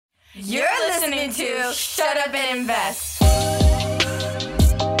to Shut Up and Invest.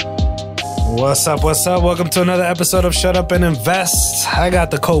 What's up? What's up? Welcome to another episode of Shut Up and Invest. I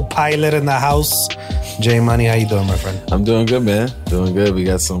got the co-pilot in the house. J Money, how you doing, my friend? I'm doing good, man. Doing good. We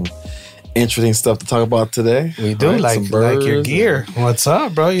got some interesting stuff to talk about today. We do, right? like your gear. What's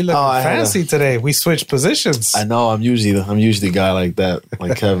up, bro? You look fancy today. We switched positions. I know. I'm usually the guy like that,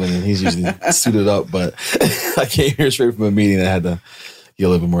 like Kevin, and he's usually suited up. But I came here straight from a meeting. I had to get a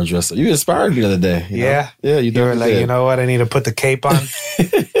little bit more dressed up. You inspired me the other day. You know? Yeah. You were like, you know what? I need to put the cape on.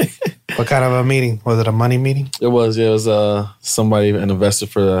 What kind of a meeting? Was it a money meeting? It was. Yeah, it was somebody, an investor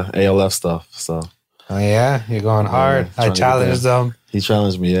for the ALF stuff. So. Oh yeah, you're going hard. I challenged them. He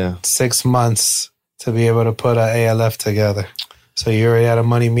challenged me. Yeah. 6 months to be able to put an ALF together. So you already had a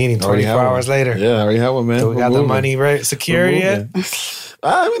money meeting 24 hours later. Yeah, I already have one, man. So we got the money right secured yet?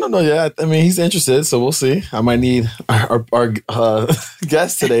 We don't know yet. I mean, he's interested, so we'll see. I might need our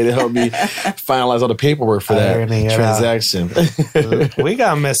guest today to help me finalize all the paperwork for that transaction. We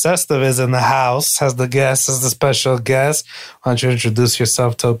got Miss Estevez in the house as the guest, as the special guest. Why don't you introduce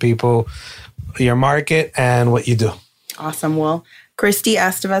yourself, tell people your market and what you do? Awesome. Well, Christy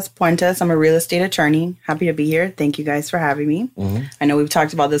Estevez Puentes. I'm a real estate attorney. Happy to be here. Thank you guys for having me. Mm-hmm. I know we've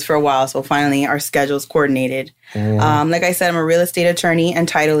talked about this for a while, so finally our schedule's coordinated. Mm-hmm. Like I said, I'm a real estate attorney and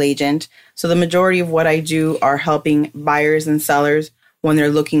title agent. So the majority of what I do are helping buyers and sellers when they're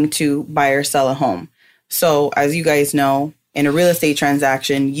looking to buy or sell a home. So as you guys know, in a real estate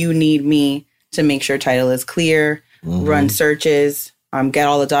transaction, you need me to make sure title is clear, run searches, get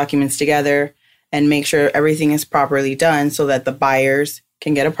all the documents together, and make sure everything is properly done so that the buyers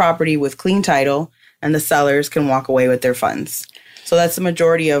can get a property with clean title and the sellers can walk away with their funds. So that's the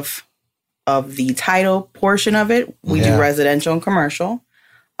majority of the title portion of it. We do residential and commercial.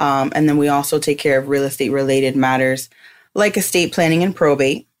 And then we also take care of real estate related matters like estate planning and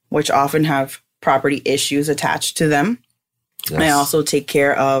probate, which often have property issues attached to them. Yes. I also take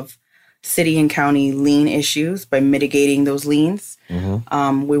care of city and county lien issues by mitigating those liens.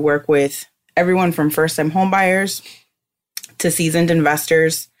 Mm-hmm. We work with everyone from first-time home buyers to seasoned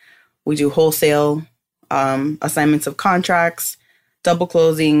investors. We do wholesale assignments of contracts, double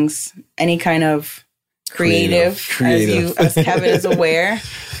closings, any kind of creative. As Kevin is aware,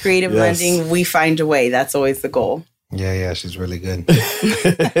 creative lending, we find a way. That's always the goal. Yeah, she's really good.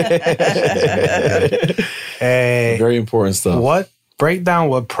 Hey, very important stuff. Break down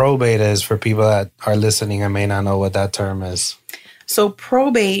what probate is for people that are listening and may not know what that term is. So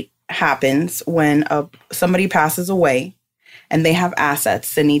probate happens when somebody passes away and they have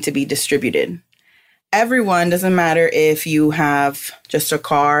assets that need to be distributed. Everyone, doesn't matter if you have just a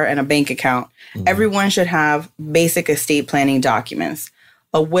car and a bank account, everyone should have basic estate planning documents.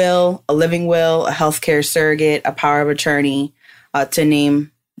 A will, a living will, a healthcare surrogate, a power of attorney, to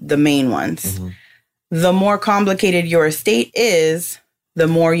name the main ones. Mm-hmm. The more complicated your estate is, the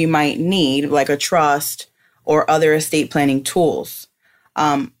more you might need, like a trust or other estate planning tools.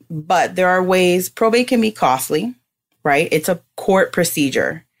 But there are ways. Probate can be costly, right? It's a court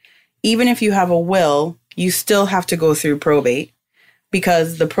procedure. Even if you have a will, you still have to go through probate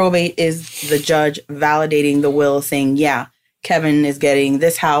because the probate is the judge validating the will, saying, yeah, Kevin is getting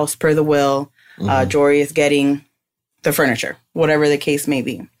this house per the will. Jory is getting the furniture, whatever the case may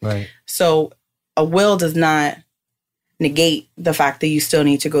be. Right. So a will does not negate the fact that you still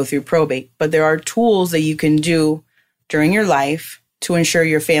need to go through probate, but there are tools that you can do during your life to ensure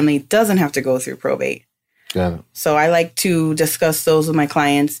your family doesn't have to go through probate. Got it. So I like to discuss those with my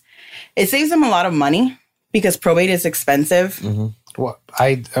clients. It saves them a lot of money because probate is expensive. Mm-hmm. Well,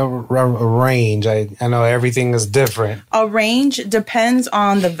 a range. I know everything is different. A range depends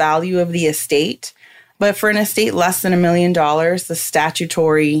on the value of the estate. But for an estate less than $1 million, the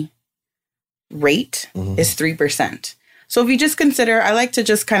statutory rate is 3%. So if you just consider, I like to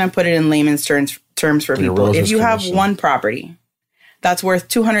just kind of put it in layman's terms for people. If you have one property that's worth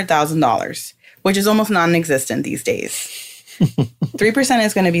 $200,000, which is almost non-existent these days, 3%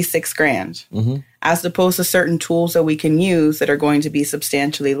 is going to be $6,000, as opposed to certain tools that we can use that are going to be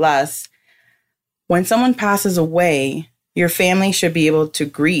substantially less. When someone passes away, your family should be able to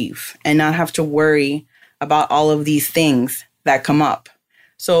grieve and not have to worry about all of these things that come up.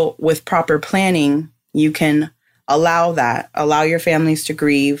 So with proper planning, you can allow your families to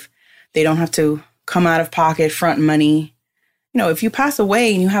grieve. They don't have to come out of pocket, front money. You know, if you pass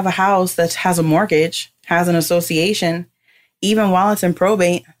away and you have a house that has a mortgage, has an association, even while it's in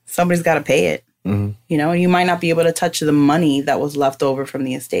probate, somebody's got to pay it. Mm-hmm. You know, you might not be able to touch the money that was left over from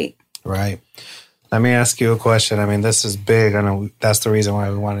the estate. Right. Let me ask you a question. I mean, this is big. I know that's the reason why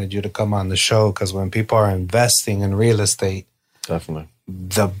we wanted you to come on the show, because when people are investing in real estate, definitely,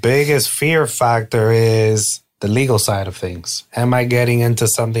 the biggest fear factor is the legal side of things. Am I getting into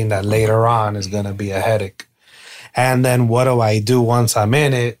something that later on is going to be a headache? And then what do I do once I'm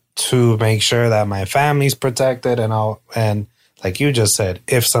in it to make sure that my family's protected and all? And like you just said,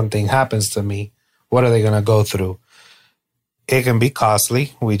 if something happens to me, what are they going to go through? It can be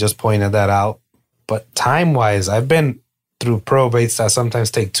costly. We just pointed that out. But time-wise, I've been through probates that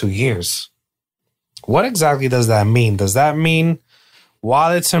sometimes take 2 years. What exactly does that mean? Does that mean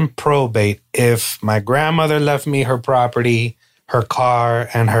while it's in probate, if my grandmother left me her property, her car,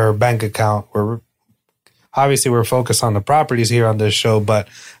 and her bank account, we're focused on the properties here on this show, but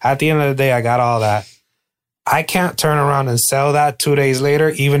at the end of the day, I got all that. I can't turn around and sell that 2 days later,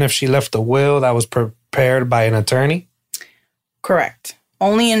 even if she left a will that was prepared by an attorney? Correct.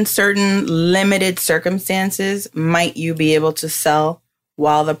 Only in certain limited circumstances might you be able to sell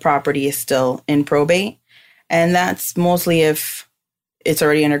while the property is still in probate. And that's mostly if it's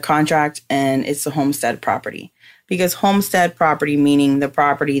already under contract and it's a homestead property. Because homestead property, meaning the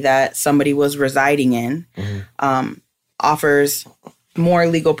property that somebody was residing in, offers more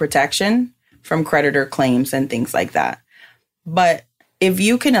legal protection from creditor claims and things like that. But if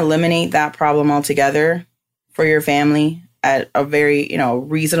you can eliminate that problem altogether for your family at a very,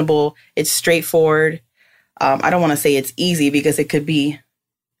 reasonable, it's straightforward. I don't want to say it's easy because it could be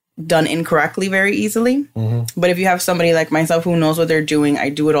done incorrectly very easily. But if you have somebody like myself who knows what they're doing, I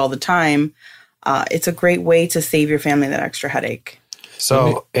do it all the time. It's a great way to save your family that extra headache.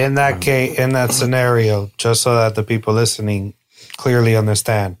 So in that case, in that scenario, just so that the people listening clearly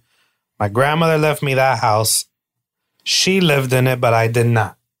understand, my grandmother left me that house. She lived in it, but I did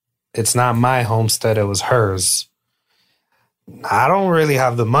not. It's not my homestead. It was hers. I don't really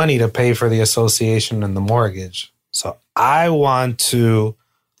have the money to pay for the association and the mortgage. So I want to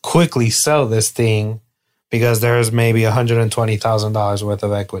quickly sell this thing because there's maybe $120,000 worth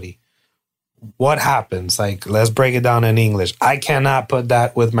of equity. What happens? Like, let's break it down in English. I cannot put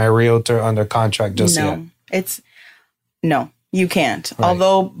that with my realtor under contract just yet. No, you can't. Right.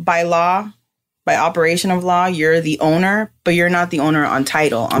 Although by law, by operation of law, you're the owner, but you're not the owner on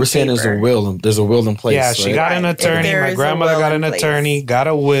title. We're saying there's a will. There's a will in place. Yeah, she got an attorney. My grandmother got an attorney, got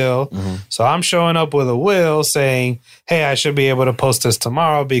a will. So I'm showing up with a will saying, hey, I should be able to post this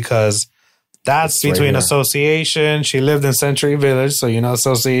tomorrow because that's between association. She lived in Century Village, so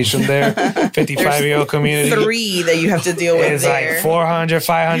association there. 55-year-old community. 3 that you have to deal with. It's like $400,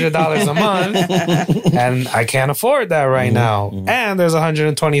 $500 a month, and I can't afford that right now. And there's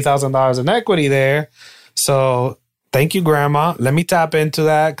 $120,000 in equity there. So thank you, Grandma. Let me tap into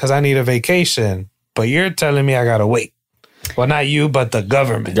that because I need a vacation. But you're telling me I gotta wait. Well, not you, but the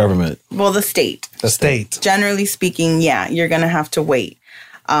government. The government. Well, the state. The state. Generally speaking, yeah, you're gonna have to wait.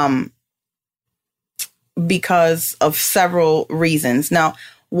 Because of several reasons. Now,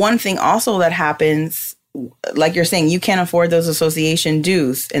 one thing also that happens, like you're saying, you can't afford those association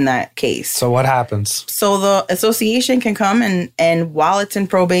dues in that case. So what happens? So the association can come and while it's in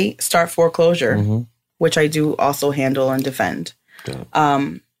probate, start foreclosure, which I do also handle and defend.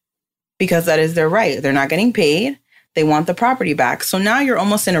 Because that is their right. They're not getting paid. They want the property back. So now you're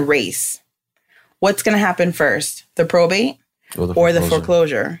almost in a race. What's going to happen first? The probate or the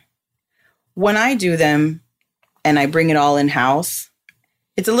foreclosure? When I do them and I bring it all in-house,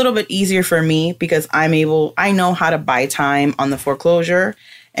 it's a little bit easier for me because I know how to buy time on the foreclosure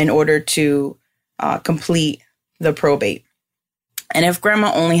in order to complete the probate. And if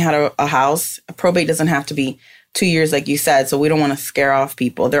grandma only had a house, a probate doesn't have to be 2 years like you said, so we don't want to scare off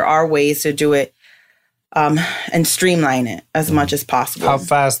people. There are ways to do it and streamline it as much as possible. How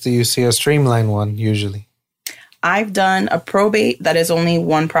fast do you see a streamlined one usually? I've done a probate that is only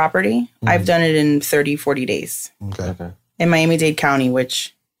one property. I've done it in 30, 40 days. Okay. In Miami-Dade County,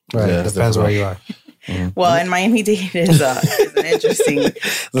 which... Right, depends where you are. Well, in Miami-Dade is an interesting county.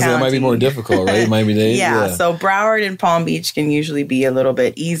 It might be more difficult, right? Miami-Dade? Yeah, so Broward and Palm Beach can usually be a little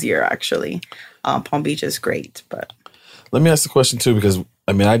bit easier, actually. Palm Beach is great, but... Let me ask the question, too, because,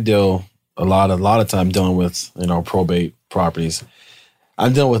 I deal a lot of time dealing with, probate properties.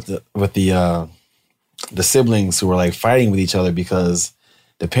 I'm dealing with the siblings who are like fighting with each other because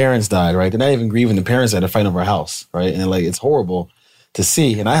the parents died, right? They're not even grieving the parents that are fighting over a house, right? And it's horrible to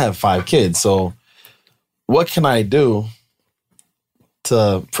see. And I have 5 kids. So what can I do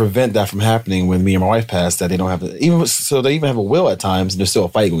to prevent that from happening when me and my wife pass, that they don't have they even have a will at times and there's still a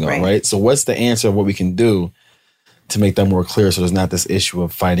fight going on, right? So what's the answer of what we can do to make that more clear so there's not this issue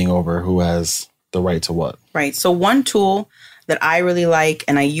of fighting over who has the right to what? Right. So one tool that I really like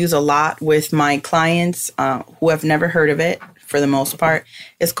and I use a lot with my clients who have never heard of it for the most part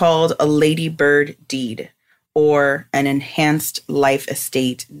is called a ladybird deed, or an enhanced life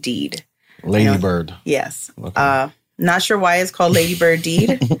estate deed. Lady Bird. Yes. Okay. Not sure why it's called Lady Bird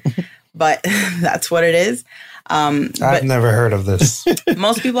deed, but that's what it is. I've never heard of this.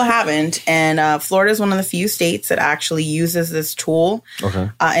 Most people haven't. And Florida is one of the few states that actually uses this tool. Okay.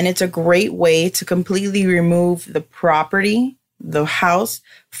 And it's a great way to completely remove the property, the house,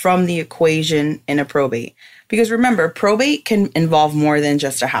 from the equation in a probate. Because remember, probate can involve more than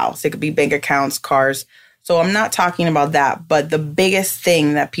just a house. It could be bank accounts, cars. So I'm not talking about that. But the biggest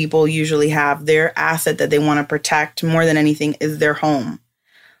thing that people usually have, their asset that they want to protect more than anything, is their home.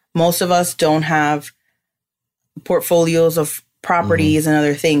 Most of us don't have portfolios of properties and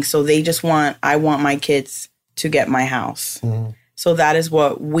other things. So they just I want my kids to get my house. So that is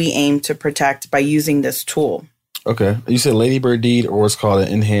what we aim to protect by using this tool. Okay. You said Lady Bird deed, or what's called an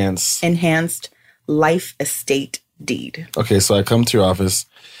enhanced life estate deed. Okay, so I come to your office,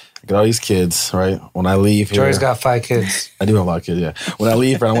 I get all these kids, right? When I leave here, Jory's got 5 kids. I do have a lot of kids, yeah. When I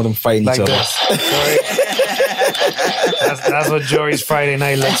leave, I don't want them fighting Like each other. this. That's what Jory's Friday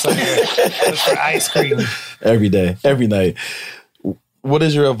night looks like. Just for ice cream. Every day, every night. What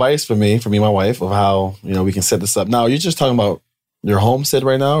is your advice for me and my wife, of how, we can set this up? Now, you're just talking about your homestead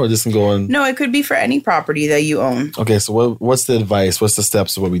right now, or this can go on? No, it could be for any property that you own. Okay, so what's the advice? What's the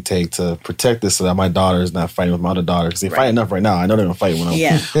steps of what we take to protect this so that my daughter is not fighting with my other daughter? Because they fight enough right now. I know they're gonna fight when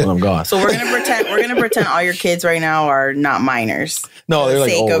I'm gone. So we're gonna pretend all your kids right now are not minors. No, they're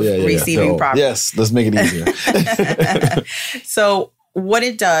like, of receiving property. Yes, let's make it easier. So what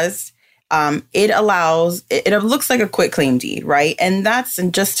it does, it looks like a quitclaim deed, right? And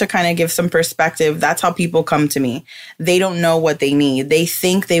just to kind of give some perspective, that's how people come to me. They don't know what they need. They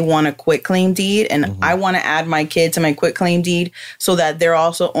think they want a quitclaim deed, and I want to add my kid to my quitclaim deed so that they're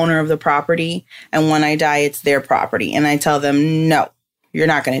also owner of the property. And when I die, it's their property. And I tell them, no, you're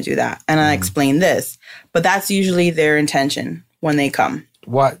not going to do that. And I explain this, but that's usually their intention when they come.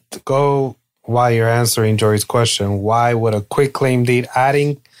 While you're answering Jory's question, why would a quitclaim deed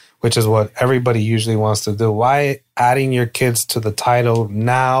which is what everybody usually wants to do, why adding your kids to the title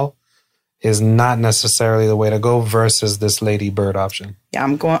now is not necessarily the way to go versus this Lady Bird option?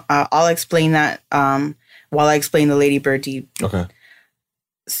 Yeah, I'll explain that while I explain the Lady Bird deed. Okay.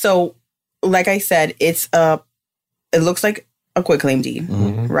 So, like I said, it looks like a quitclaim deed,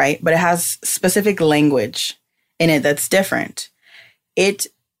 right? But it has specific language in it that's different. It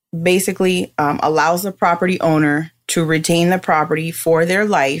basically allows the property owner to retain the property for their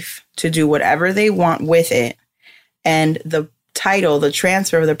life, to do whatever they want with it. And the title, the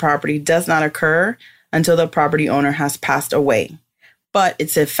transfer of the property, does not occur until the property owner has passed away. But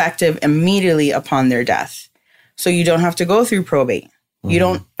it's effective immediately upon their death. So you don't have to go through probate.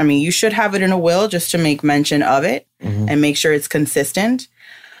 You should have it in a will just to make mention of it and make sure it's consistent.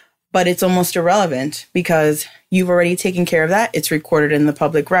 But it's almost irrelevant because you've already taken care of that. It's recorded in the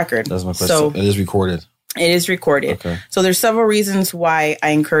public record. That's my question. So it is recorded. It is recorded. Okay. So there's several reasons why I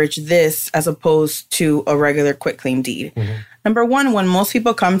encourage this as opposed to a regular quitclaim deed. Number one, when most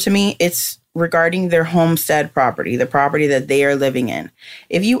people come to me, it's regarding their homestead property, the property that they are living in.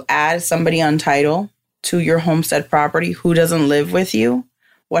 If you add somebody on title to your homestead property who doesn't live with you,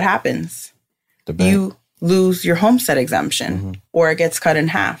 what happens? You lose your homestead exemption or it gets cut in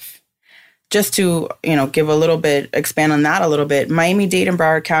half. Just to, expand on that a little bit, Miami-Dade and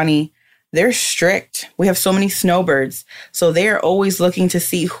Broward County, they're strict. We have so many snowbirds. So they are always looking to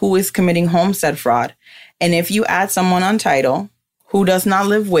see who is committing homestead fraud. And if you add someone on title who does not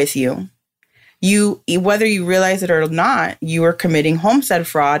live with you, whether you realize it or not, you are committing homestead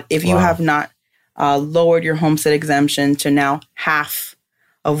fraud if you have not lowered your homestead exemption to now half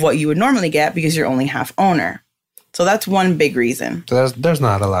of what you would normally get because you're only half owner. So that's one big reason. There's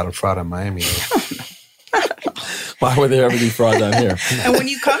not a lot of fraud in Miami. Why would there ever be fraud down here? And when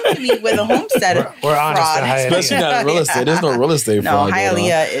you come to me with a homestead we're honest fraud, especially not real estate. There's no real estate fraud. No,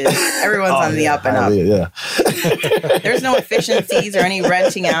 Hialeah everyone's on the up and up. Yeah. There's no efficiencies or any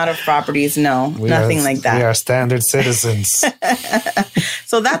renting out of properties. No, nothing like that. We are standard citizens.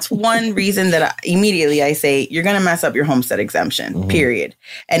 So that's one reason that immediately I say you're going to mess up your homestead exemption, period.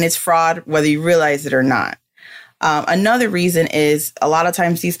 And it's fraud whether you realize it or not. Another reason is a lot of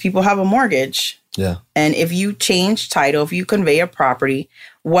times these people have a mortgage. Yeah. And if you change title, if you convey a property,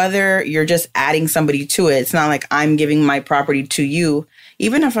 whether you're just adding somebody to it, it's not like I'm giving my property to you.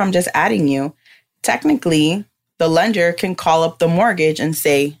 Even if I'm just adding you, technically the lender can call up the mortgage and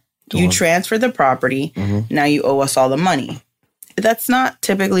say, you transfer the property. Now you owe us all the money. That's not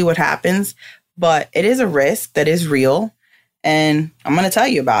typically what happens, but it is a risk that is real. And I'm going to tell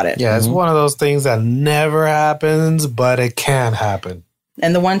you about it. Yeah, it's one of those things that never happens, but it can happen.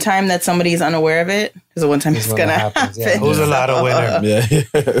 And the one time that somebody is unaware of it is the one time it's when going to it happens. happen. Yeah. Who's a lot of winner? Yeah.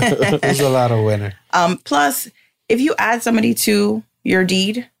 Who's a lot of winner? Plus, if you add somebody to your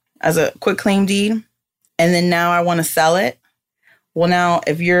deed as a quick claim deed, and then now I want to sell it, well, now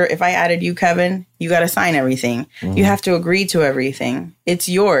if I added you, Kevin, you got to sign everything. You have to agree to everything. It's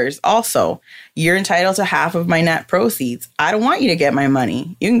yours. Also, you're entitled to half of my net proceeds. I don't want you to get my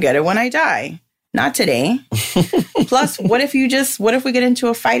money. You can get it when I die. Not today. Plus, what if we get into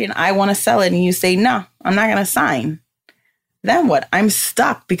a fight and I want to sell it and you say, no, I'm not going to sign? Then what? I'm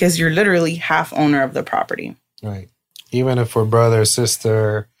stuck because you're literally half owner of the property. Right. Even if we're brother,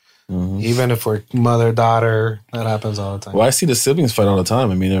 sister, even if we're mother, daughter, that happens all the time. Well, I see the siblings fight all the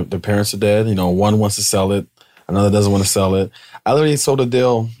time. I mean, their parents are dead. You know, one wants to sell it, another doesn't want to sell it. I literally sold a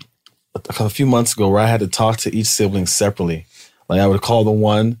deal a few months ago where I had to talk to each sibling separately. Like I would call the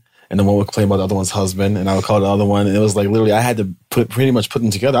one, and the one would complain about the other one's husband, and I would call the other one, and it was like literally I had to pretty much put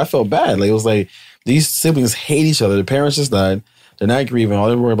them together. I felt bad. Like it was like these siblings hate each other. Their parents just died. They're not grieving. All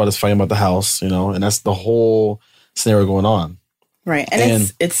they're worried about is fighting about the house, you know, and that's the whole scenario going on. Right.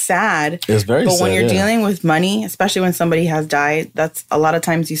 And it's sad. It's very sad. But when you're dealing with money, especially when somebody has died, that's a lot of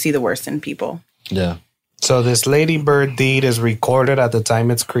times you see the worst in people. Yeah. So this Lady Bird deed is recorded at the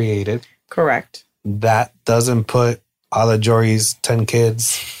time it's created. Correct. That doesn't put all of Jory's 10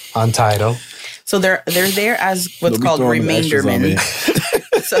 kids on title. So they're there as what's called remaindermen.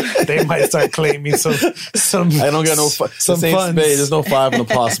 So they might start claiming some. I don't get no some funds. There's no 5 in the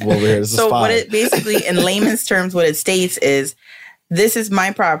possible over here. This so is 5. What it basically, in layman's terms, what it states is, this is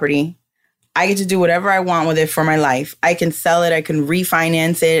my property. I get to do whatever I want with it for my life. I can sell it. I can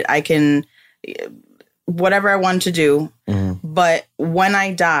refinance it. I can whatever I want to do. But when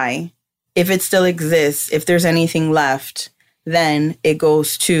I die, if it still exists, if there's anything left, then it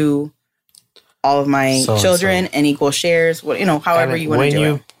goes to all of my children and equal shares. However you want to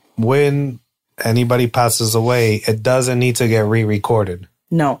do it. When anybody passes away, it doesn't need to get re-recorded.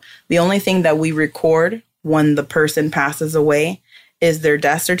 No, the only thing that we record when the person passes away is their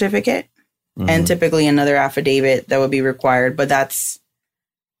death certificate and typically another affidavit that would be required, but that's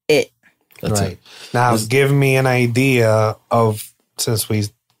it. That's right. Now, give me an idea of, since we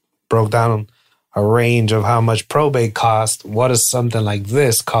broke down a range of how much probate cost, what does something like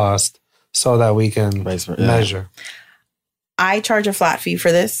this cost so that we can measure? I charge a flat fee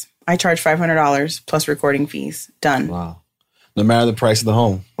for this. I charge $500 plus recording fees. Done. Wow. No matter the price of the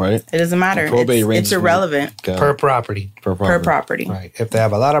home, right? It doesn't matter. It's irrelevant. Per property. Per property. Right. If they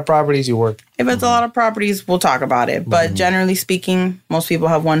have a lot of properties, you work. If it's a lot of properties, we'll talk about it. But generally speaking, most people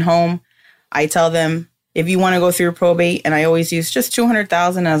have one home. I tell them, if you want to go through probate, and I always use just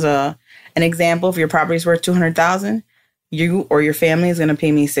 $200,000 as an example. If your property's worth $200,000, you or your family is going to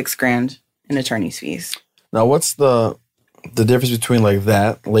pay me $6,000 in attorney's fees. Now, what's the difference between like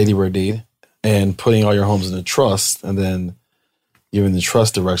that Lady Bird deed and putting all your homes in a trust and then giving the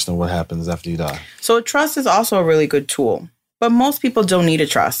trust direction of what happens after you die? So a trust is also a really good tool, but most people don't need a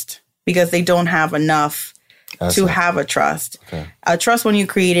trust because they don't have enough to have a trust. Okay. A trust, when you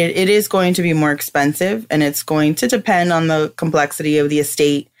create it, it is going to be more expensive, and it's going to depend on the complexity of the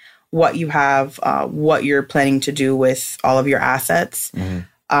estate, what you have, what you're planning to do with all of your assets.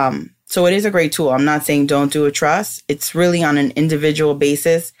 So it is a great tool. I'm not saying don't do a trust. It's really on an individual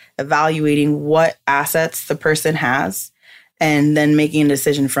basis, evaluating what assets the person has and then making a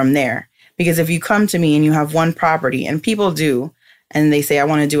decision from there. Because if you come to me and you have one property, and people do, and they say, I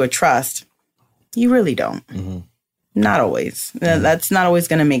want to do a trust, you really don't. Not always. That's not always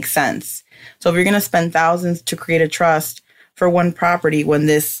going to make sense. So if you're going to spend thousands to create a trust for one property, when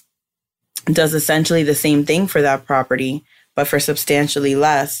this does essentially the same thing for that property, but for substantially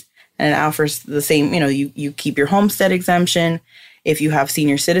less, and it offers the same, you keep your homestead exemption. If you have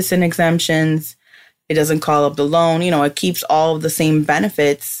senior citizen exemptions, it doesn't call up the loan. It keeps all of the same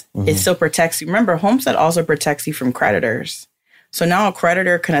benefits. It still protects you. Remember, homestead also protects you from creditors. So now a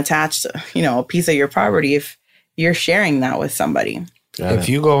creditor can attach, a piece of your property if you're sharing that with somebody. If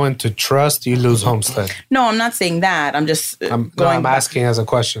you go into trust, you lose homestead. No, I'm not saying that. I'm just I'm asking as a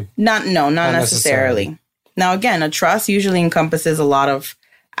question. Not necessarily. Now, again, a trust usually encompasses a lot of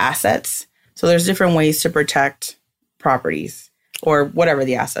assets. So there's different ways to protect properties or whatever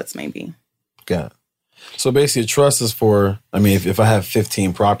the assets may be. Got it. So basically, a trust is for, if I have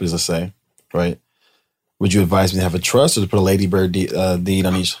 15 properties, let's say, right? Would you advise me to have a trust or to put a Lady Bird deed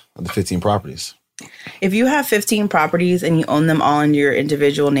on each of the 15 properties? If you have 15 properties and you own them all in your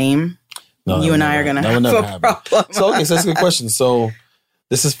individual name, you and I are going to have a problem. So that's a good question. So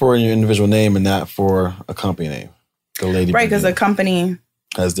this is for your individual name and not for a company name. The Lady Bird. Right, because a company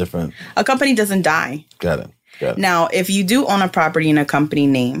has different. A company doesn't die. Got it. Got it. Now, if you do own a property in a company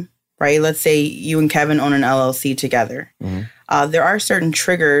name, right? Let's say you and Kevin own an LLC together. There are certain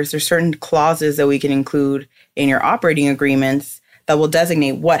triggers, there's certain clauses that we can include in your operating agreements that will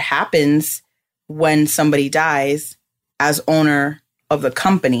designate what happens when somebody dies as owner of the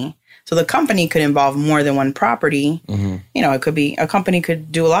company. So the company could involve more than one property. You know, it could be, a company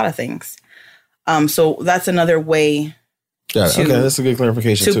could do a lot of things. So that's another way Okay, that's a good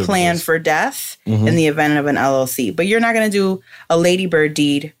clarification to plan for death in the event of an LLC. But you're not going to do a ladybird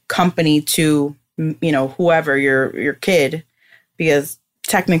deed company to, you know, whoever, your kid, because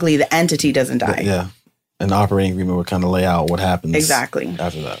technically the entity doesn't die. Yeah. An operating agreement would kind of lay out what happens Exactly.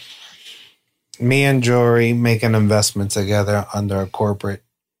 after that. Me and Jory make an investment together under a corporate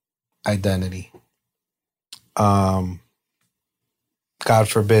identity. God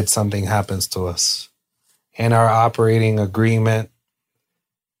forbid something happens to us. In our operating agreement,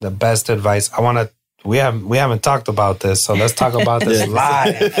 the best advice we haven't talked about this, so let's talk about this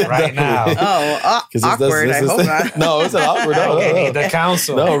live right now. Oh, awkward. I hope not. No, it's not awkward. No, We need the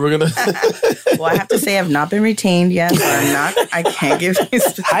counsel. No, we're gonna. Well, I have to say I've not been retained yet, so I can't give you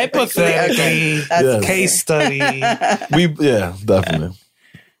specifics. Hypothetically, That's case study. Definitely.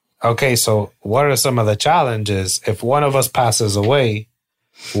 Okay, so what are some of the challenges? If one of us passes away,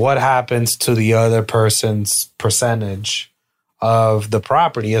 what happens to the other person's percentage of the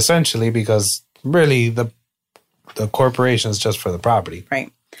property, essentially, because really the corporation is just for the property.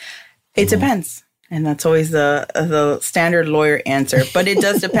 Right. It depends. And that's always the standard lawyer answer. But it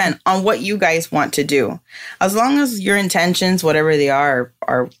does depend on what you guys want to do. As long as your intentions, whatever they are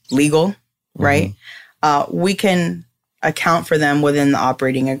legal, right? We can account for them within the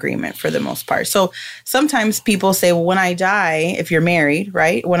operating agreement for the most part. So sometimes people say, well, when I die, if you're married,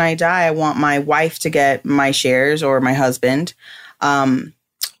 right? When I die, I want my wife to get my shares or my husband.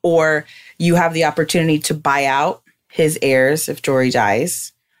 Or you have the opportunity to buy out his heirs if Jory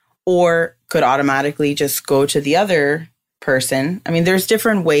dies, or could automatically just go to the other person. I mean, there's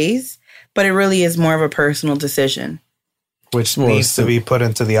different ways, but it really is more of a personal decision. Which needs to be put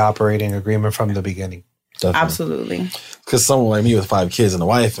into the operating agreement from the beginning. Definitely. Absolutely. Because someone like me with 5 kids and a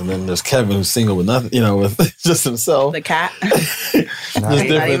wife, and then there's Kevin who's single with nothing, with just himself. The cat. There's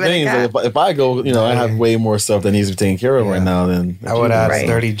different things. Like if I go, I have way more stuff that needs to be taken care of right now than I would add a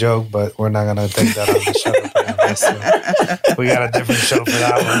dirty joke, but we're not going to take that on the show. So we got a different show for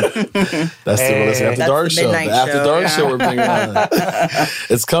that one. That's the After Dark show. The After Dark show we're bringing on.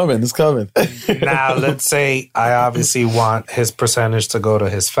 It's coming. It's coming. Now, let's say I obviously want his percentage to go to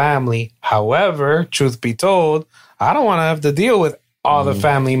his family. However, truth be told, I don't want to have to deal with all the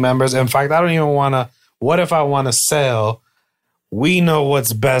family members. In fact, I don't even want to. What if I want to sell? We know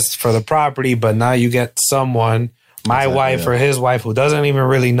what's best for the property, but now you get someone, my wife or his wife, who doesn't even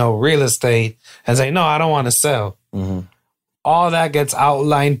really know real estate and say, no, I don't want to sell. All that gets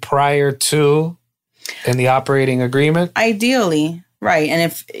outlined prior to in the operating agreement. Ideally, right.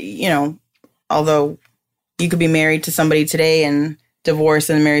 And if, although you could be married to somebody today and divorce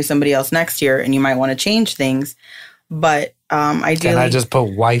and marry somebody else next year, and you might want to change things. But ideally, can I just put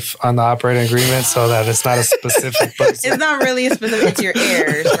wife on the operating agreement so that it's not a specific person? It's not really a specific. It's your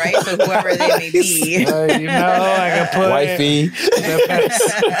heirs, right? So whoever they may be. I can put wifey.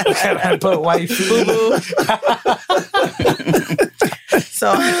 Can I put wifey?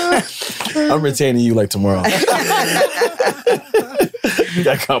 So I'm retaining you like tomorrow. You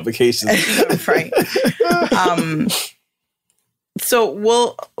got complications, right? So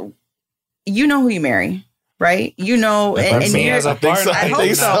who you marry. Right? And me as a partner. I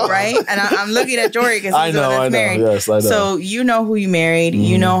hope so, right? And I'm looking at Jory because he's the one that's married. Yes, I know. So you know who you married.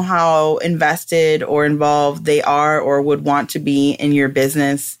 You know how invested or involved they are or would want to be in your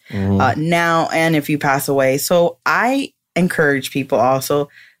business now and if you pass away. So I encourage people also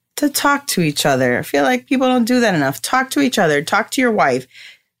to talk to each other. I feel like people don't do that enough. Talk to each other. Talk to your wife.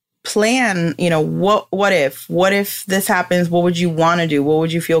 Plan, what if this happens? What would you want to do? What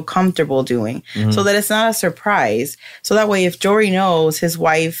would you feel comfortable doing? So that it's not a surprise. So that way, if Jory knows his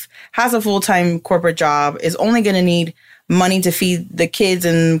wife has a full-time corporate job, is only going to need money to feed the kids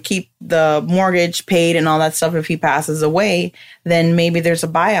and keep the mortgage paid and all that stuff if he passes away, then maybe there's a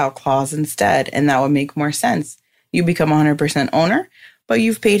buyout clause instead. And that would make more sense. You become 100% owner, but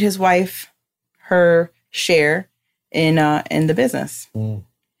you've paid his wife her share in the business.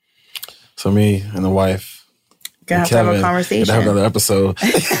 So me and the wife, gonna have Kevin, to have a conversation. Gonna have another episode.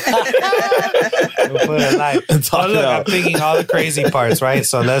 We'll put it live. I'm thinking all the crazy parts, right?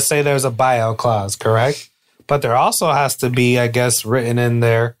 So let's say there's a buyout clause, correct? But there also has to be, I guess, written in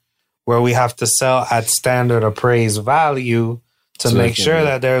there where we have to sell at standard appraised value to So make it can sure be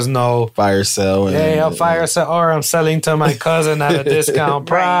that there's no fire sale. And, fire sale, or I'm selling to my cousin at a discount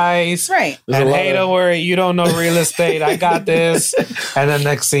price. Right. There's And a lot hey, of- don't worry, you don't know real estate. I got this. And then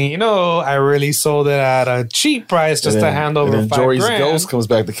next thing you know, I really sold it at a cheap price just and to then- hand over and then $5,000. Jory's ghost comes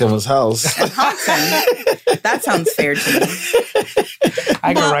back to Kevin's house. That sounds fair to me.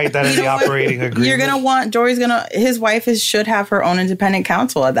 I can Well, write that in you the know what? operating agreement. You're gonna want his wife should have her own independent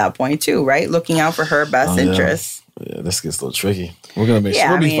counsel at that point too, right? Looking out for her best Oh, yeah. interests. Yeah, this gets a little tricky. We're gonna make Yeah, sure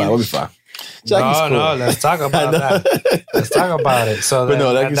I we'll be mean- fine. We'll be fine. Jackie's cool. No, let's talk about that. Let's talk about it. So But then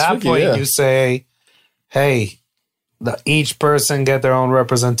no, that at gets that tricky, point, yeah. you say, hey, each person get their own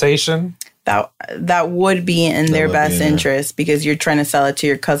representation. That would be in their would be best in there. interest because you're trying to sell it to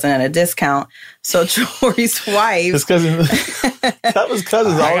your cousin at a discount. So Jory's wife, His cousin, Kevin's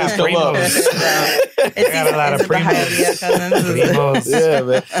cousins I always got come up. primos. it's got a lot of the Hialeah cousins. Primos. Yeah,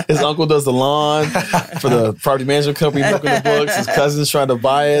 man. His uncle does the lawn for the property management company, booking the books. His cousin's trying to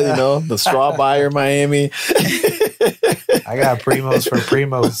buy it, the straw buyer in Miami. I got primos for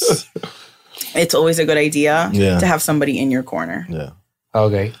primos. It's always a good idea Yeah. to have somebody in your corner. Yeah.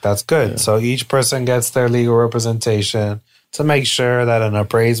 Okay, that's good. So each person gets their legal representation to make sure that an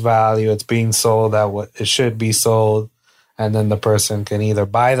appraised value it's being sold at what it should be sold, and then the person can either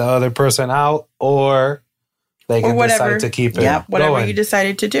buy the other person out or they Or can whatever. decide to keep it. Yeah, whatever going you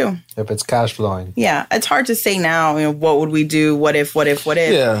decided to do. if it's cash flowing. Yeah, it's hard to say now. What would we do? What if?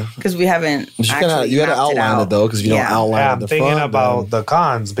 Yeah. Because we haven't. But you actually got to mapped outline out. it though, because if you Yeah. don't outline Yeah, at I'm the thinking front, about the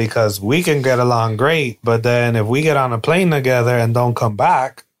cons because we can get along great, but then if we get on a plane together and don't come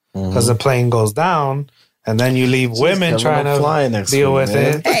back because the plane goes down, and then you leave women Kevin, trying I'm flying to next deal week, with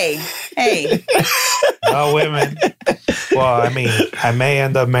man. it. Hey, No women. Well, I mean, I may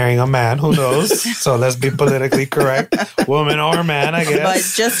end up marrying a man. Who knows? So let's be politically correct. Woman or man, I but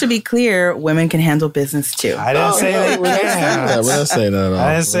guess. just to be clear, women can handle business too. I didn't say they we're not saying that. can't. We're not saying that at all.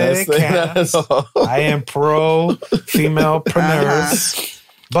 I didn't say We're they not saying that can't. at all. I am pro female-preneurs.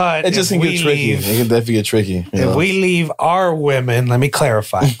 But It just if can we get tricky. leave- It can definitely get tricky. you if know? we leave our women, let me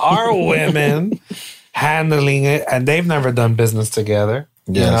clarify, our women handling it, and they've never done business together,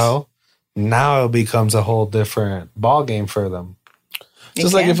 Yes. now it becomes a whole different ball game for them.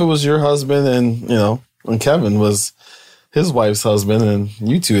 Just like if it was your husband and, when Kevin was his wife's husband and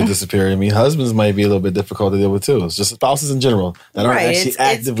you two had disappeared. I mean, husbands might be a little bit difficult to deal with too. It's just spouses in general that aren't actually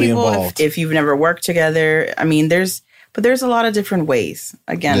actively people, involved. If you've never worked together, I mean, there's a lot of different ways.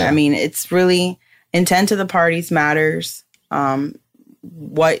 Again, Yeah. I mean, it's really intent of the parties matters.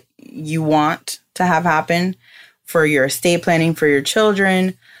 What you want to have happen for your estate planning, for your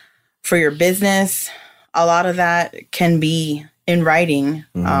children, for your business. A lot of that can be in writing.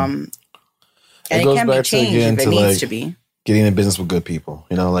 And it goes can be back to, changed again, if it to, needs like, to be. Getting in business with good people.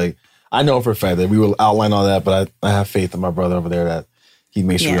 I know for a fact that we will outline all that, but I have faith in my brother over there that he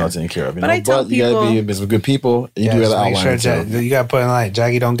makes sure Yeah. we're all taken care of. But I tell you gotta be people- in business with good people. And you do Just gotta make outline sure it too. you got to put in like,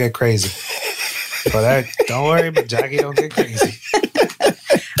 Jackie, don't get crazy. But don't worry, but Jackie, don't get crazy.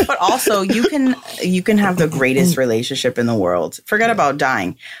 But also you can have the greatest relationship in the world. Forget about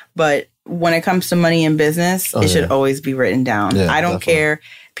dying. But when it comes to money and business, it should always be written down. Yeah, I don't definitely. care.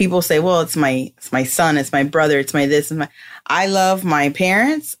 People say, well, it's my son, it's my brother, it's my this, I love my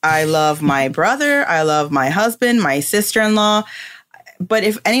parents, I love my brother, I love my husband, my sister-in-law. But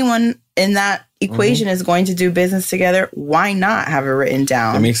if anyone in that equation is going to do business together, why not have it written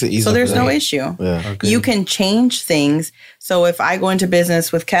down? It makes it easier. So there's for them. no issue. Yeah. Okay. You can change things. So if I go into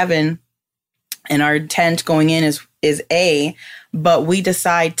business with Kevin and our intent going in is A, but we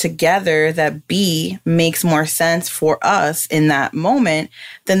decide together that B makes more sense for us in that moment,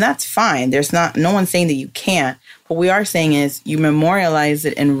 then that's fine. There's no one's saying that you can't. What we are saying is you memorialize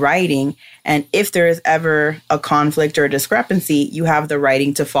it in writing. And if there is ever a conflict or a discrepancy, you have the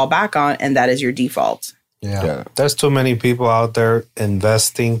writing to fall back on, and that is your default. Yeah. There's too many people out there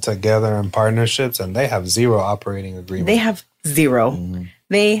investing together in partnerships and they have zero operating agreement. They have 0.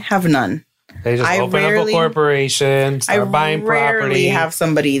 They have none. They just I open up rarely- a corporation, start buying rarely property. have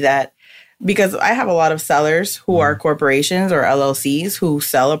somebody that, because I have a lot of sellers who are corporations or LLCs who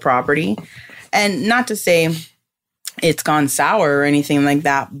sell a property. And not to say it's gone sour or anything like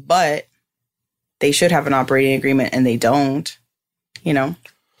that, but they should have an operating agreement and they don't,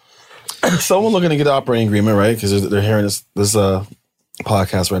 Someone looking to get an operating agreement, right? Because they're hearing this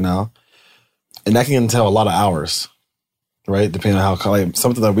podcast right now, and that can entail a lot of hours, right? Depending on how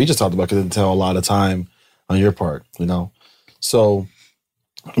something that we just talked about could entail a lot of time on your part, So,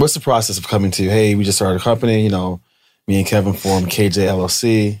 what's the process of coming to? Hey, we just started a company. Me and Kevin formed KJ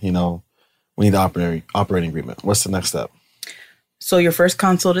LLC. We need an operating agreement. What's the next step? So your first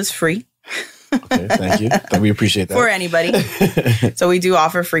consult is free. Okay. Okay, thank you. We appreciate that. For anybody. So we do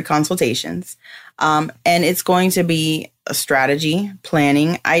offer free consultations. And it's going to be a strategy,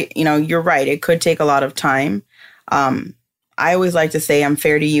 planning. You're right. It could take a lot of time. I always like to say I'm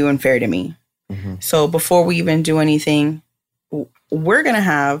fair to you and fair to me. Mm-hmm. So before we even do anything, we're going to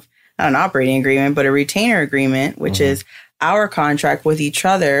have not an operating agreement, but a retainer agreement, which mm-hmm. is our contract with each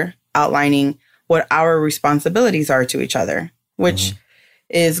other outlining what our responsibilities are to each other, which mm-hmm.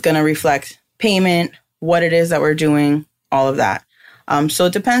 is going to reflect payment, what it is that we're doing, all of that. So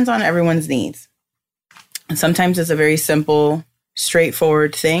it depends on everyone's needs. And sometimes it's a very simple,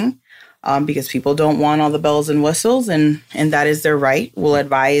 straightforward thing because people don't want all the bells and whistles, and that is their right. We'll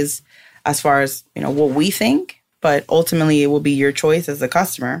advise as far as what we think, but ultimately it will be your choice as a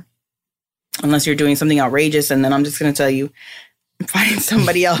customer, unless you're doing something outrageous, and then I'm just going to tell you, find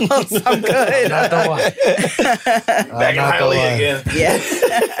somebody else. I'm good. Not the one. Back in Hialeah again. Yeah.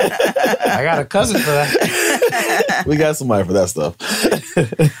 I got a cousin for that. We got somebody for that stuff.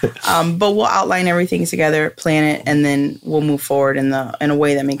 But we'll outline everything together, plan it, and then we'll move forward in a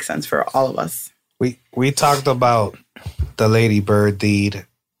way that makes sense for all of us. We talked about the Lady Bird deed,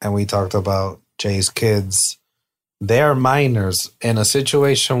 and we talked about Jay's kids. They are minors. In a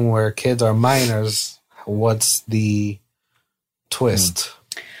situation where kids are minors, what's the twist?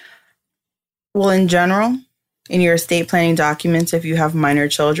 Well, in general, in your estate planning documents, if you have minor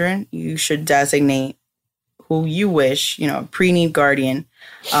children, you should designate who you wish, pre-need guardian,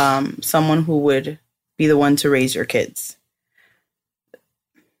 someone who would be the one to raise your kids.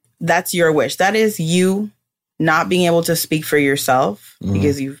 That's your wish. That is you not being able to speak for yourself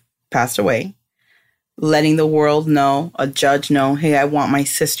because you've passed away, letting the world know, a judge know, hey, I want my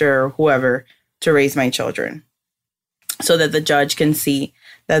sister or whoever to raise my children, so that the judge can see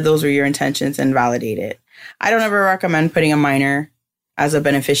that those are your intentions and validate it. I don't ever recommend putting a minor as a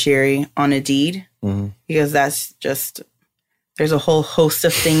beneficiary on a deed because that's just, there's a whole host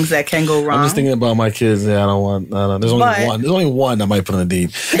of things that can go wrong. I'm just thinking about my kids. Yeah, I don't want, there's only one. There's only one I might put on a deed.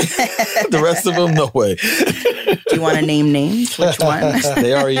 The rest of them, no way. Do you want to name names? Which one?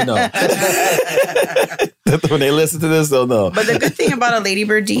 They already know. When they listen to this, they'll know. But the good thing about a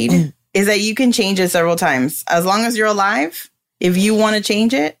Ladybird deed is that you can change it several times. As long as you're alive, if you want to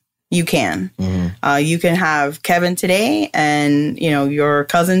change it, you can. You can have Kevin today and, your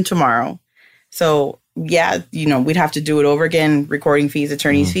cousin tomorrow. So, yeah, we'd have to do it over again, recording fees,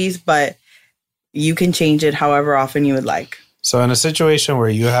 attorney's fees, but you can change it however often you would like. So in a situation where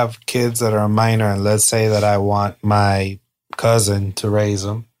you have kids that are minor, and let's say that I want my cousin to raise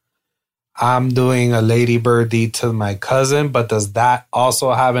them, I'm doing a Ladybird deed to my cousin, but does that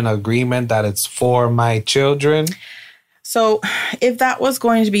also have an agreement that it's for my children? So if that was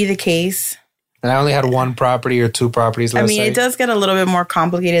going to be the case... And I only had one property or two properties, let's say. It does get a little bit more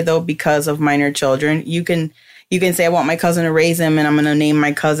complicated, though, because of minor children. You can say, I want my cousin to raise him, and I'm going to name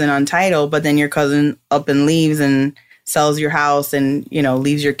my cousin on title, but then your cousin up and leaves and sells your house and,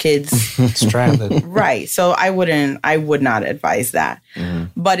 leaves your kids stranded. Right. So I would not advise that.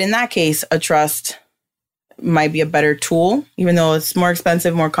 But in that case, a trust might be a better tool, even though it's more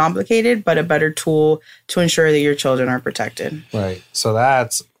expensive, more complicated, but a better tool to ensure that your children are protected. Right. So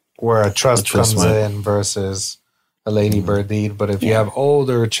that's where a trust comes in versus a Ladybird deed. But if you have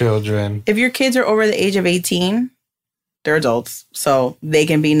older children... If your kids are over the age of 18, they're adults. So they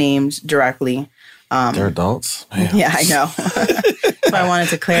can be named directly. They're adults? Man. Yeah, I know. So I wanted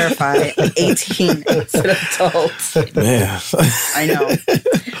to clarify 18 instead of adults. Man. I know.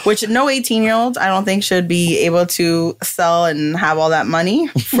 Which no 18-year-old, I don't think, should be able to sell and have all that money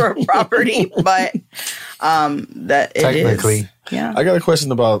for a property. But that it technically is. Yeah. I got a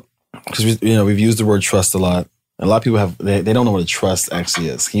question about, because we've used the word trust a lot. A lot of people they don't know what a trust actually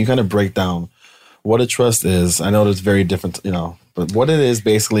is. Can you kind of break down what a trust is? I know there's very different, but what it is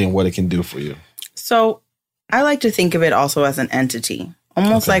basically and what it can do for you. So I like to think of it also as an entity,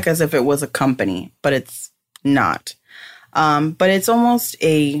 almost like as if it was a company, but it's not. But it's almost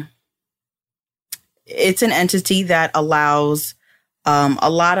it's an entity that allows a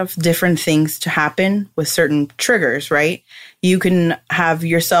lot of different things to happen with certain triggers, right? You can have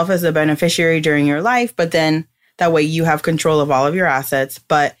yourself as a beneficiary during your life, but then that way you have control of all of your assets.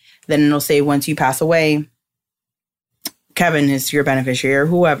 But then it'll say once you pass away, Kevin is your beneficiary or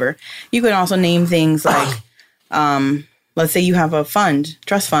whoever. You can also name things like, let's say you have a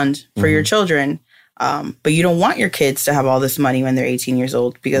trust fund for your children, but you don't want your kids to have all this money when they're 18 years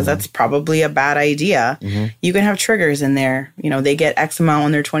old because that's probably a bad idea. You can have triggers in there. They get X amount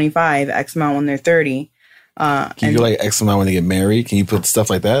when they're 25, X amount when they're 30. Can you do like X amount when they get married? Can you put stuff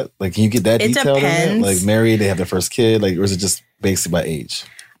like that? Like, can you get that detailed in there? Like married, they have their first kid, or is it just basically by age?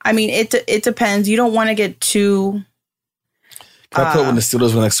 I mean, it depends. You don't want to get too... Can I put when the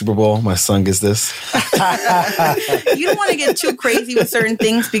Steelers win like Super Bowl, my son gets this? You don't want to get too crazy with certain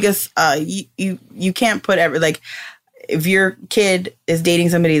things because you can't put if your kid is dating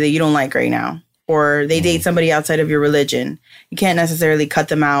somebody that you don't like right now, or they date somebody outside of your religion, you can't necessarily cut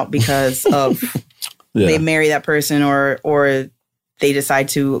them out because of they marry that person or they decide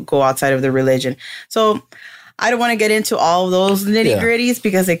to go outside of their religion. So I don't want to get into all of those nitty gritties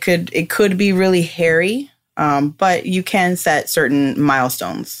because it could be really hairy. But you can set certain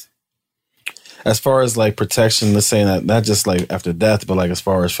milestones. As far as like protection, let's say that not just like after death, but like as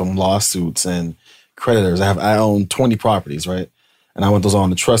far as from lawsuits and creditors. I own 20 properties, right? And I want those all in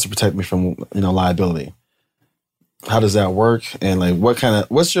the trust to protect me from, liability. How does that work? And like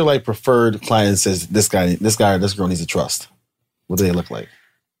what's your like preferred client says this guy or this girl needs a trust? What do they look like?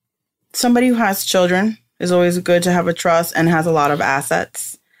 Somebody who has children is always good to have a trust and has a lot of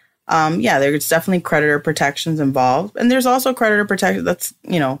assets. There's definitely creditor protections involved. And there's also creditor protection that's,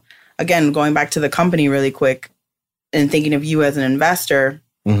 again, going back to the company really quick and thinking of you as an investor.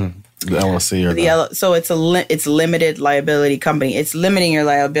 Mm-hmm. The LLC so it's limited liability company. It's limiting your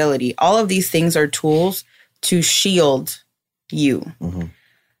liability. All of these things are tools to shield you. Mm-hmm.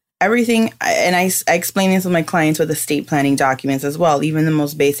 Everything, and I explain this with my clients with estate planning documents as well, even the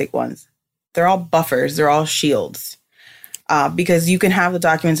most basic ones. They're all buffers. They're all shields. Because you can have the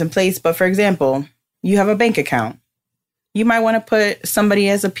documents in place. But for example, you have a bank account. You might want to put somebody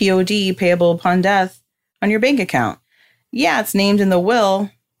as a POD, payable upon death, on your bank account. Yeah, it's named in the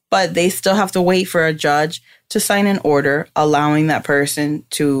will, but they still have to wait for a judge to sign an order allowing that person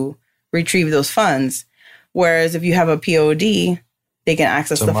to retrieve those funds. Whereas if you have a POD, they can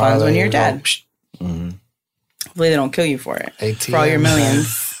access the funds when you're dead. Mm-hmm. Hopefully they don't kill you for it. ATM. For all your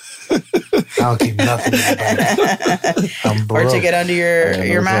millions. I don't keep nothing. I'm broke. Or to get under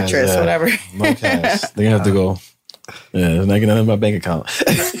your mattress, whatever. No cash. They're going to have to go. Yeah, they're not getting in my bank account.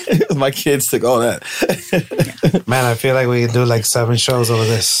 My kids took all that. Man, I feel like we could do like 7 shows over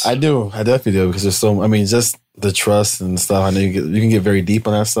this. I definitely do because there's just the trust and stuff. I know you can get very deep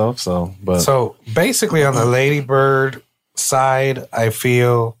on that stuff. So basically on the Ladybird side, I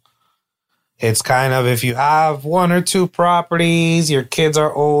feel it's kind of if you have 1 or 2 properties, your kids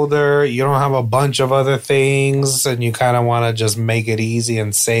are older, you don't have a bunch of other things, and you kind of want to just make it easy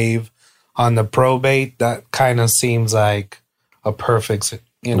and save on the probate, that kind of seems like a perfect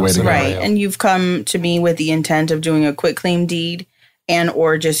scenario. Right, and you've come to me with the intent of doing a quitclaim deed and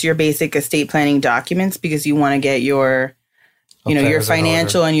or just your basic estate planning documents because you want to get your your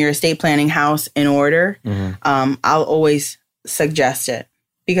financial and your estate planning house in order. Mm-hmm. I'll always suggest it.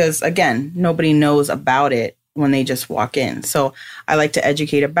 Because, again, nobody knows about it when they just walk in. So I like to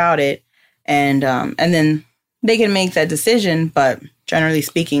educate about it. And then they can make that decision. But generally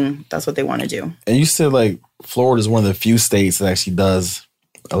speaking, that's what they want to do. And you said, like, Florida is one of the few states that actually does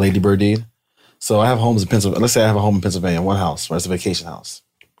a Ladybird deed. So I have homes in Pennsylvania. Let's say I have a home in Pennsylvania, one house, right? It's a vacation house.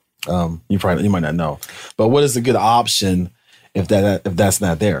 You might not know. But what is a good option if that's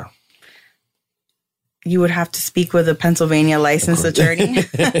not there? You would have to speak with a Pennsylvania licensed attorney.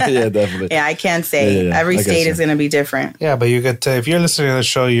 Yeah, definitely. Yeah, I can't say. Yeah. Every state is going to be different. Yeah, but you could, if you're listening to the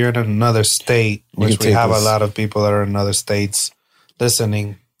show, you're in another state, which we have a lot of people that are in other states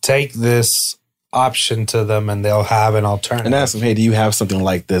listening. Take this option to them and they'll have an alternative. And ask them, hey, do you have something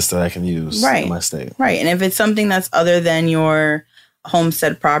like this that I can use in my state? Right. And if it's something that's other than your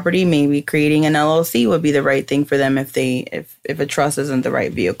homestead property, maybe creating an LLC would be the right thing for them if a trust isn't the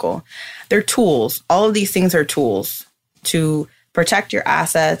right vehicle. They're tools. All of these things are tools to protect your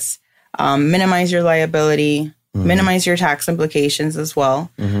assets, minimize your liability, minimize your tax implications as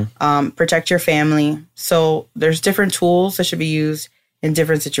well, protect your family. So there's different tools that should be used in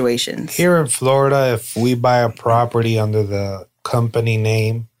different situations. Here in Florida, if we buy a property under the company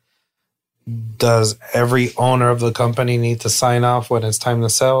name, does every owner of the company need to sign off when it's time to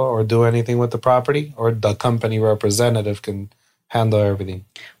sell or do anything with the property? Or the company representative can handle everything?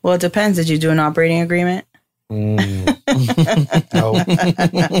 Well, it depends. Did you do an operating agreement? No.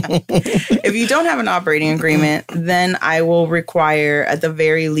 If you don't have an operating agreement, then I will require at the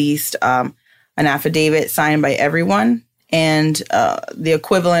very least an affidavit signed by everyone and the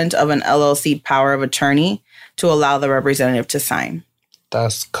equivalent of an LLC power of attorney to allow the representative to sign.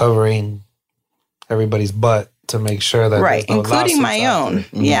 That's covering everybody's butt to make sure that right, no including my own.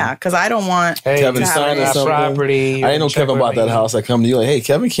 Yeah, because I don't want Kevin sign that property. I didn't know Kevin bought that house. I come to you like, hey,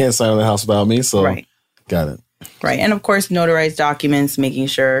 Kevin can't sign on the house without me. So got it. Right, and of course, notarized documents, making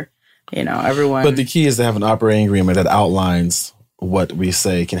sure everyone. But the key is to have an operating agreement that outlines what we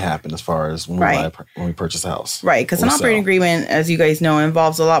say can happen as far as when we purchase a house. Right, because an operating agreement, as you guys know,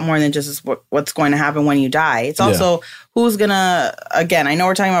 involves a lot more than just what's going to happen when you die. It's also who's gonna. Again, I know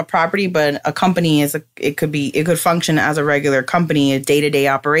we're talking about property, but a company it could function as a regular company, day-to-day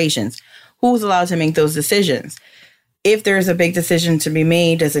operations. Who's allowed to make those decisions? If there's a big decision to be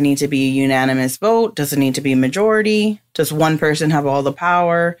made, does it need to be a unanimous vote? Does it need to be a majority? Does one person have all the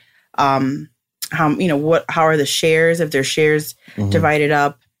power? How are the shares, if there's shares divided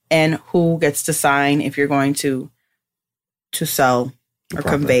up, and who gets to sign if you're going to sell or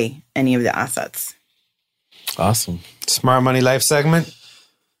convey any of the assets. Awesome. Smart Money Life segment.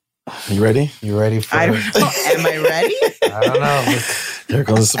 You ready? You ready for I don't know. Am I ready? I don't know. Here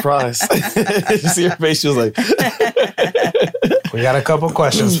comes a surprise. You see her face? She was like... We got a couple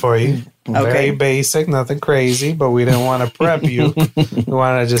questions for you. Okay. Very basic, nothing crazy, but we didn't want to prep you. We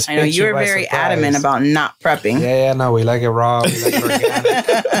want to just I know you were very adamant about not prepping. Yeah, no, we like it raw. We like it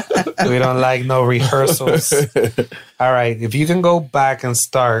organic. We don't like no rehearsals. All right, if you can go back and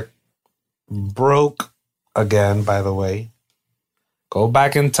start broke again, by the way, go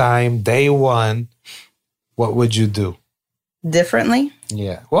back in time, day one, what would you do? Differently?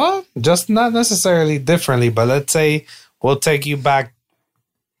 Yeah, well, just not necessarily differently, but let's say we'll take you back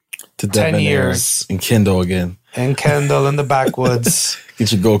to 10 years. And Kendall again. And Kendall in the backwoods.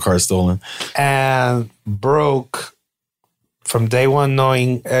 Get your go-kart stolen. And broke from day one,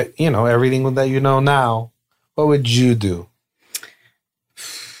 knowing, everything that you know now. What would you do?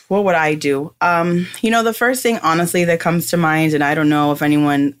 What would I do? The first thing, honestly, that comes to mind, and I don't know if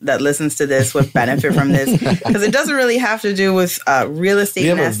anyone that listens to this would benefit from this, because it doesn't really have to do with real estate. We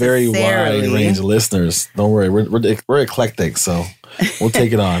have a very wide range of listeners. Don't worry, we're eclectic, so we'll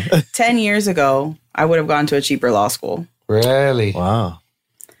take it on. 10 years ago, I would have gone to a cheaper law school. Really? Wow.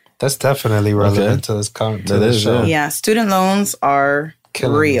 That's definitely relevant to this show. Yeah, student loans are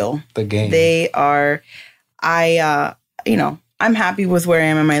real. The game. They are. I'm happy with where I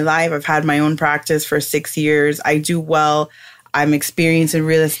am in my life. I've had my own practice for 6 years. I do well. I'm experienced in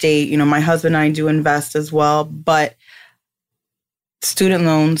real estate. My husband and I do invest as well. But student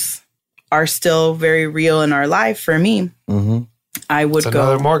loans are still very real in our life for me. Mm-hmm. I would it's go.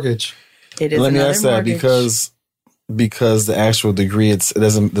 Another mortgage. It is. Let me another ask that mortgage. because the actual degree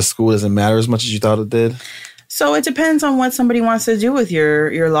the school doesn't matter as much as you thought it did. So it depends on what somebody wants to do with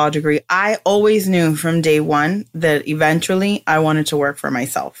your law degree. I always knew from day one that eventually I wanted to work for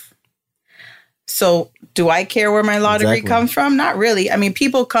myself. So do I care where my law degree comes from? Not really. I mean,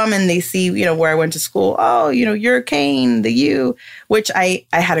 people come and they see, where I went to school. Oh, you're Kane, the U, which I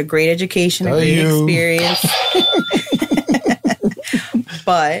had a great education, a great experience.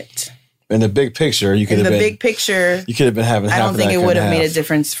 But in the big picture, you could have been having. I don't think it would have made a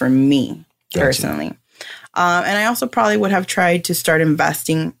difference for me personally. And I also probably would have tried to start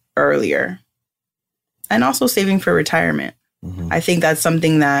investing earlier and also saving for retirement. Mm-hmm. I think that's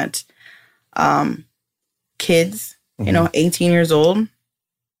something that kids, 18 years old,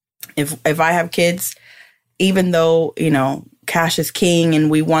 if I have kids, even though, cash is king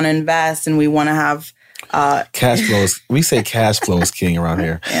and we want to invest and we want to have cash flows. We say cash flow is king around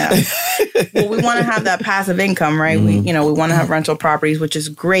here. Yeah. Well, we want to have that passive income, right? Mm-hmm. We want to have rental properties, which is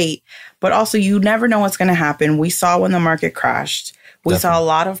great. But also, you never know what's going to happen. We saw when the market crashed. We saw a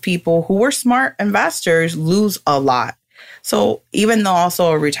lot of people who were smart investors lose a lot. So even though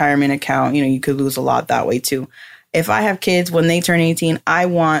also a retirement account, you could lose a lot that way too. If I have kids, when they turn 18, I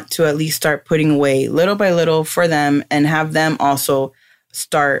want to at least start putting away little by little for them and have them also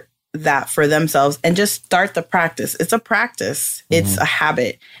start that for themselves and just start the practice. It's a practice. Mm-hmm. It's a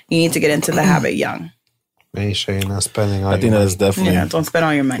habit. You need to get into the habit young. Make sure you're not spending all I think that is definitely... Yeah, don't spend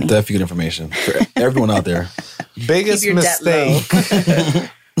all your money. Definitely good information for everyone out there. Biggest mistake.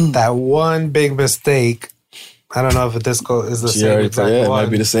 That one big mistake. I don't know if this is the same exact one. It might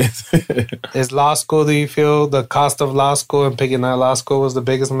be the same. Is law school, do you feel the cost of law school and picking that law school was the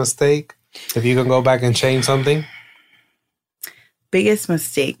biggest mistake? If you can go back and change something? Biggest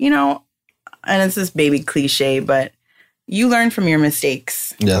mistake, and it's this baby cliche, but you learn from your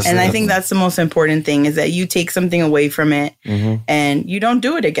mistakes. Yes, and I think that's the most important thing is that you take something away from it and you don't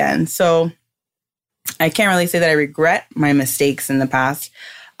do it again. So I can't really say that I regret my mistakes in the past.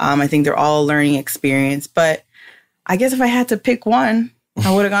 I think they're all a learning experience, but I guess if I had to pick one,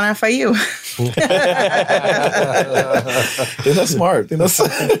 I would have gone FIU. That's smart.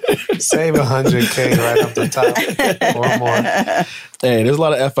 Save $100K right off the top or more. Hey, there's a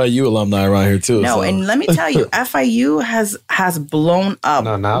lot of FIU alumni around here too. No, and let me tell you, FIU has blown up.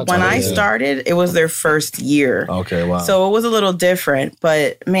 No, now when I started, it was their first year. Okay, wow. So it was a little different,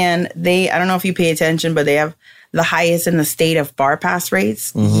 but man, I don't know if you pay attention, but they have the highest in the state of bar pass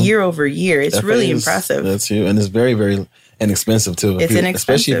rates year over year. It's FA really is- impressive. That's huge. And it's very, very inexpensive, too. It's Especially if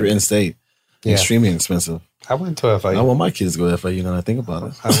inexpensive. you're in state. Yeah. Extremely inexpensive. I went to FIU. I want my kids to go to FIU now that I think about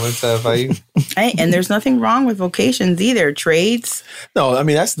it. I went to FIU. Hey, and there's nothing wrong with vocations either. Trades. No, I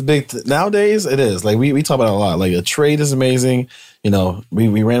mean, that's the big, nowadays it is. Like we talk about it a lot. Like a trade is amazing. You know, we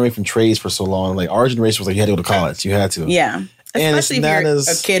ran away from trades for so long. Like our generation was like, you had to go to college. You had to. Yeah. And it's Especially if not you're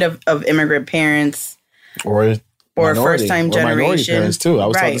as- a kid of immigrant parents. Or minority, first-time or minority generation. parents too. I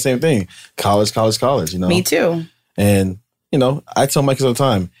was taught Right. the same thing. College, you know. Me too. And, you know, I tell my kids all the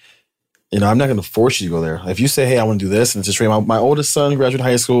time, you know, I'm not going to force you to go there. If you say, hey, I want to do this, and it's a trade. My oldest son graduated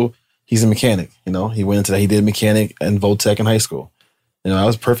high school. He's a mechanic. You know, he went into that. He did mechanic and Voltech in high school. You know, I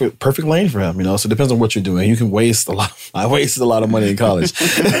was perfect lane for him. You know, so it depends on what you're doing. You can waste a lot. I wasted a lot of money in college.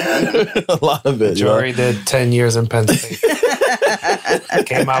 A lot of it. You know? Jory did 10 years in Penn State.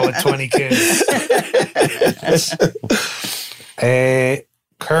 Came out with 20 kids.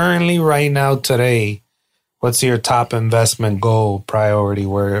 Currently, right now, today, what's your top investment goal priority?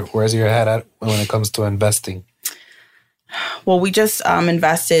 Where's your head at when it comes to investing? Well, we just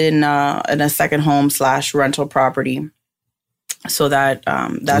invested in a second home / rental property. So that's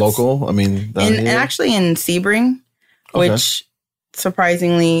Local? I mean, down and here? actually in Sebring, Okay. which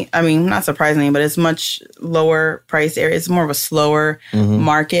surprisingly, I mean, not surprisingly, but it's much lower price area. It's more of a slower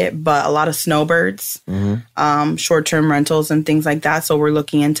market, but a lot of snowbirds, short-term rentals and things like that. So we're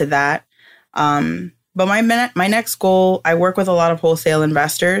looking into that. But my next goal, I work with a lot of wholesale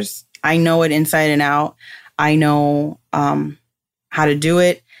investors. I know it inside and out. I know how to do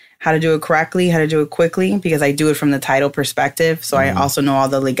it correctly, how to do it quickly, because I do it from the title perspective. So I also know all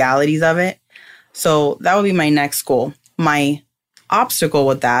the legalities of it. So that would be my next goal. My obstacle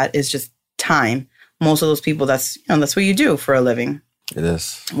with that is just time. Most of those people, that's what you do for a living. It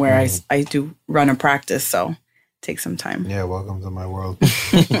is. Where I do run a practice, so it takes some time. Yeah, welcome to my world.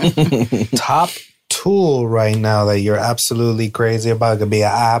 Top tool right now that you're absolutely crazy about. It could be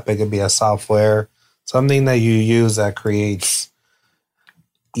an app, it could be a software, something that you use that creates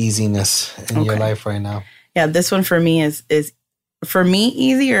easiness in your life right now. Yeah, this one for me is for me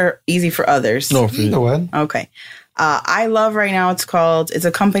easy or easy for others? No, for Either you. one. Okay. I love right now, it's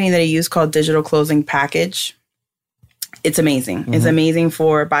a company that I use called Digital Closing Package. It's amazing. It's amazing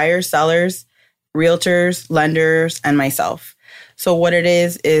for buyers, sellers, realtors, lenders, and myself. So what it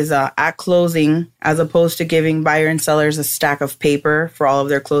is at closing, as opposed to giving buyer and sellers a stack of paper for all of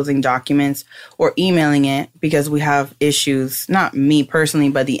their closing documents or emailing it, because we have issues, not me personally,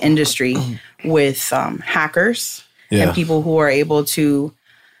 but the industry with hackers and people who are able to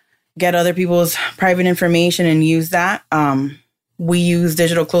get other people's private information and use that. We use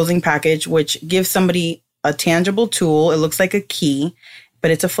Digital Closing Package, which gives somebody a tangible tool. It looks like a key, but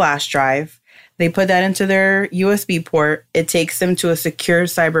it's a flash drive. They put that into their USB port. It takes them to a secure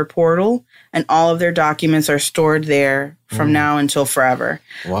cyber portal, and all of their documents are stored there from now until forever.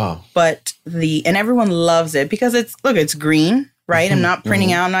 Wow. But and everyone loves it because it's green, right? I'm not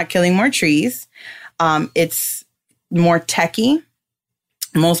printing out, I'm not killing more trees. It's more techie.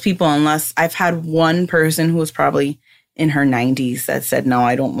 Most people, unless I've had one person who was probably in her 90s that said, no,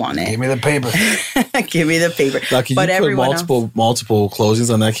 I don't want Give it. me the paper. Give me the paper. Now, can But you put everyone else- multiple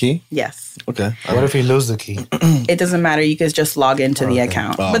closings on that key? Yes. Okay. What if you lose the key? It doesn't matter. You could just log into the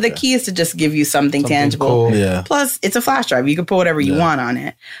account. Oh, but the okay. key is to just give you something tangible. cool. Yeah. Plus, it's a flash drive. You can put whatever you want on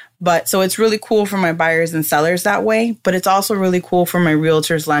it. But so it's really cool for my buyers and sellers that way. But it's also really cool for my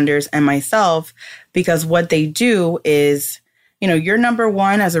realtors, lenders, and myself, because what they do is, your number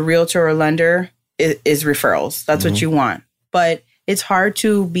one as a realtor or lender is referrals. That's what you want. But it's hard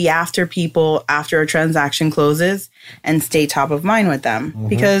to be after people after a transaction closes and stay top of mind with them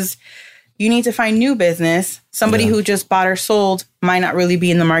because you need to find new business. Somebody who just bought or sold might not really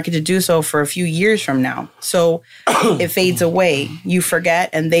be in the market to do so for a few years from now. So it fades away. You forget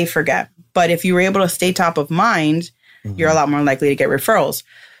and they forget. But if you were able to stay top of mind, you're a lot more likely to get referrals.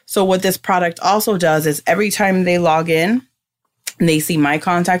 So what this product also does is every time they log in, they see my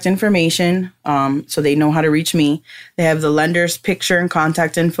contact information, so they know how to reach me. They have the lender's picture and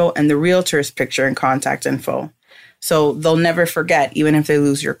contact info and the realtor's picture and contact info. So they'll never forget, even if they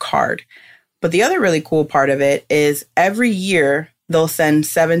lose your card. But the other really cool part of it is every year they'll send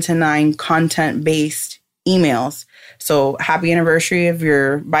 7 to 9 content-based emails. So happy anniversary if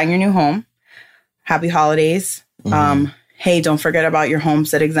you're buying your new home. Happy holidays. Hey, don't forget about your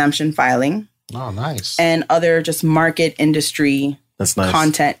homestead exemption filing. Oh, nice. And other just market industry That's nice.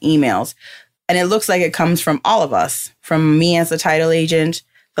 content emails. And it looks like it comes from all of us, from me as the title agent,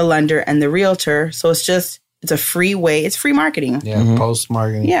 the lender, and the realtor. So it's a free way. It's free marketing. Yeah, post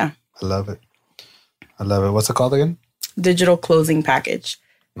marketing. Yeah. I love it. I love it. What's it called again? Digital closing package.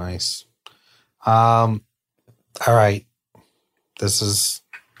 Nice. All right. This is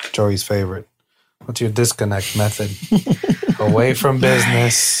Joey's favorite. What's your disconnect method? Away from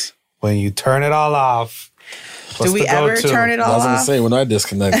business, when you turn it all off. Do we ever turn it all I was going to off? say, when I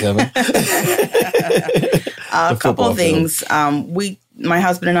disconnect, Kevin. A couple of things. My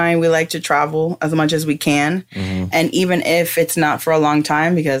husband and I, we like to travel as much as we can. Mm-hmm. And even if it's not for a long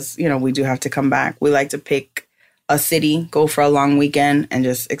time, because, we do have to come back, we like to pick a city, go for a long weekend, and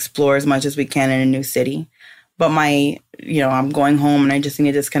just explore as much as we can in a new city. But I'm going home and I just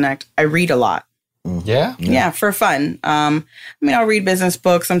need to disconnect. I read a lot. Yeah? Yeah, for fun. I'll read business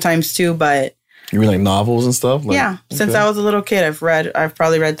books sometimes too, but You read like novels and stuff? Like, yeah, since I was a little kid, I've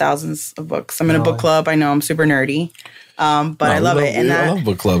probably read thousands of books. I'm in a book club. I know I'm super nerdy, but I love it. And I love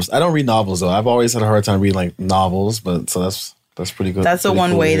book clubs. I don't read novels though. I've always had a hard time reading like novels, but so that's pretty good. That's the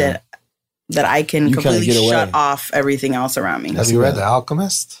one way that I can You kinda completely get away. shut off everything else around me. Have you read The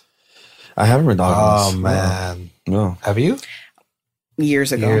Alchemist? I haven't read novels. Oh, man. No. Have you?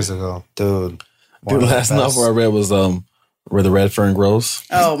 Years ago. Years ago. Dude. Dude, one the of last best. novel I read was Where the Red Fern Grows.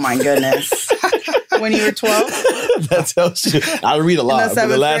 Oh my goodness. When you were 12? That tells you. I read a lot. But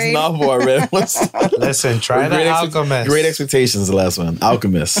the 7th last grade? novel I read was Listen, try The Alchemist. Great Expectations, the last one.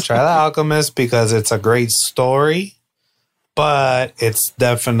 Alchemist. Try The Alchemist because it's a great story, but it's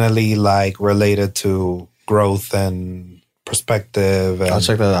definitely like related to growth and perspective. And I'll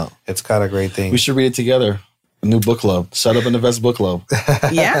check that out. It's got a great thing. We should read it together. A new book club. Shut Up and Invest book club.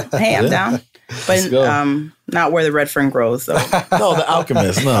 Yeah. Hey, I'm down. Let's But go. not Where the Red Fern Grows, though. No, The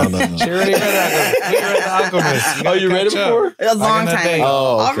Alchemist. No. She already read that. We read The Alchemist. Oh, you read it before? A long in the time day. ago.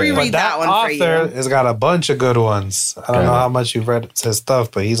 Oh, I'll okay. reread But that one author for you. has got a bunch of good ones. I don't Okay. know how much you've read his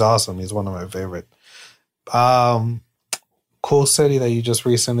stuff, but he's awesome. He's one of my favorite. Cool city that you just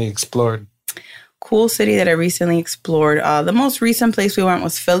recently explored. Cool city that I recently explored. The most recent place we went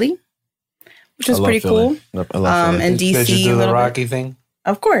was Philly, which was I love pretty Philly. cool. Yep, I love Philly. And Did DC you a do the little bit. Rocky thing?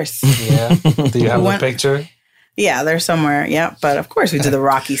 Of course. Yeah. Do you have We a went- picture? Yeah, they're somewhere. Yeah, but of course we did the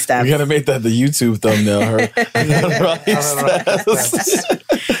Rocky steps. We gotta make that the YouTube thumbnail.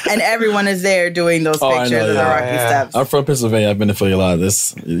 And everyone is there doing those Oh, I pictures know, of the yeah. Rocky Yeah. steps. I'm from Pennsylvania. I've been to Philly a lot. How'd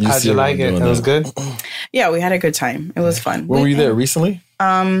see you like it? everyone It was doing good? Yeah, we had a good time. It was fun. When were you there? Recently?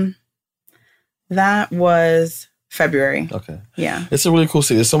 That was February. Okay. Yeah. It's a really cool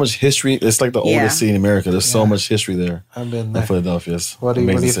city. There's so much history. It's like the Yeah. oldest city in America. There's so much history there I've been in there. Philadelphia. It's What do you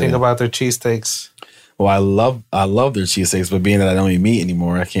amazing think city. about their cheesesteaks? Well, I love their cheesesteaks, but being that I don't eat meat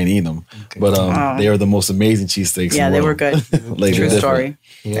anymore, I can't eat them. But Oh. they are the most amazing cheesesteaks. Yeah, in the they were world. good. Like, True they're story.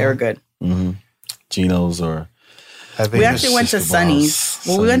 Yeah. They were good. Mm-hmm. Geno's or I think We actually went to Shish Sunny's. kebabs,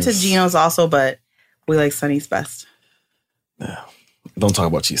 Well, we went to Sunny's. Geno's also, but we like Sunny's best. don't talk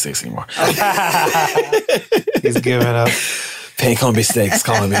about cheesesteaks anymore. he's giving up. Pancone beef steaks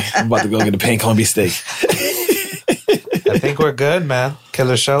calling me. I'm about to go get a pancone beef steak. I think we're good, man.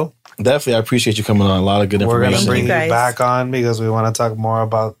 Killer show. Definitely, I appreciate you coming on. A lot of good We're going information. to bring you guys. back on because we want to talk more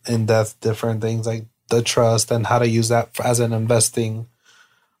about in-depth different things like the trust and how to use that as an investing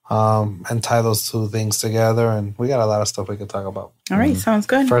and tie those two things together. And we got a lot of stuff we could talk about. All right, sounds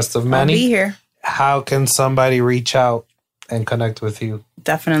good. First of I'll many, be here. how can somebody reach out and connect with you?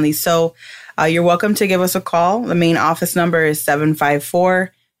 Definitely. So you're welcome to give us a call. The main office number is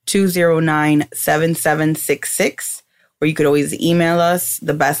 754-209-7766. Or you could always email us.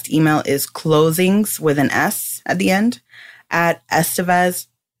 The best email is closings with an S at the end at Estevez.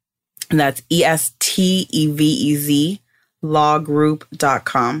 And that's ESTEVEZ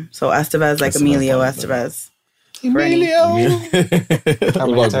lawgroup.com. So Estevez like That's Emilio what I thought. Estevez. Emilio. What How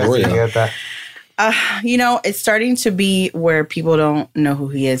many about times did you Gloria? get that? It's starting to be where people don't know who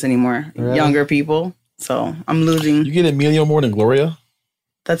he is anymore. Really? Younger people. So I'm losing. You get Emilio more than Gloria?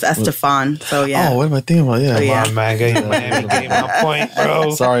 That's Estefan. So yeah. Oh, what am I thinking about? Yeah. Oh, yeah. Come on, man. Get your Miami game on point, bro.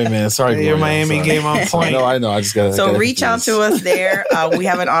 Sorry, man. Sorry, Get your Gloria. Miami Sorry. game on point. I know. I just got to. So reach out to us there. We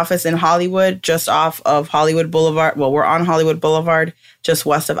have an office in Hollywood, just off of Hollywood Boulevard. Well, we're on Hollywood Boulevard, just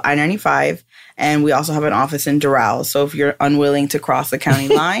west of I-95. And we also have an office in Doral. So if you're unwilling to cross the county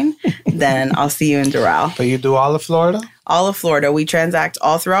line, then I'll see you in Doral. But you do all of Florida? All of Florida. We transact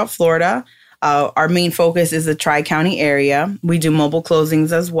all throughout Florida. Our main focus is the Tri-County area. We do mobile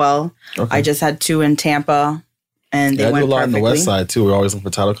closings as well. Okay. I just had 2 in Tampa, and they I do went a lot perfectly. on the west side too. We're always looking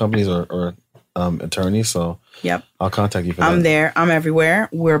for title companies or attorneys. So Yep. I'll contact you for I'm that. there. I'm everywhere.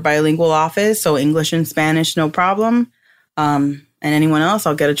 We're a bilingual office, so English and Spanish, no problem. And anyone else,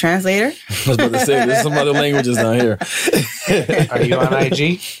 I'll get a translator. I was about to say there's some other languages down here. Are you on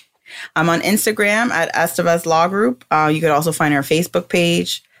IG? I'm on Instagram at Estevez Law Group. You could also find our Facebook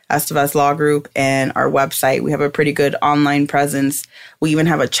page, Estevez Law Group, and our website. We have a pretty good online presence. We even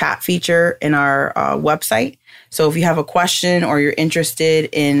have a chat feature in our website. So if you have a question or you're interested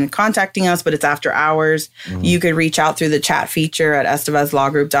in contacting us, but it's after hours, you could reach out through the chat feature at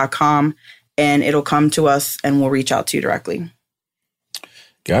estevezlawgroup.com, and it'll come to us and we'll reach out to you directly.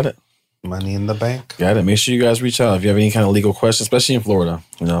 Got it. Money in the bank. Got it. Make sure you guys reach out if you have any kind of legal questions, especially in Florida.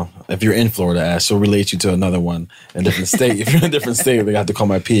 You know, if you're in Florida, Ash, she'll relate you to another one in a different state. If you're in a different state, they have to call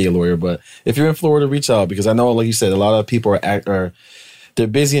my PA lawyer. But if you're in Florida, reach out, because I know, like you said, a lot of people are they're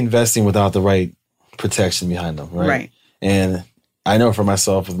busy investing without the right protection behind them. Right. And I know for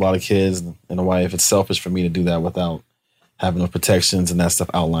myself, with a lot of kids and a wife, it's selfish for me to do that without having the protections and that stuff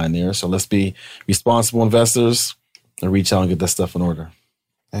outlined there. So let's be responsible investors and reach out and get that stuff in order.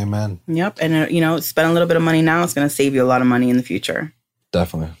 Amen. Yep. And, spend a little bit of money now. It's going to save you a lot of money in the future.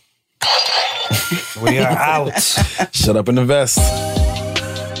 Definitely. We are out. Shut up and invest.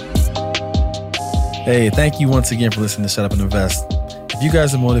 Hey, thank you once again for listening to Shut Up and Invest. If you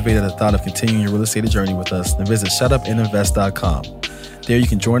guys are motivated at the thought of continuing your real estate journey with us, then visit shutupandinvest.com. There you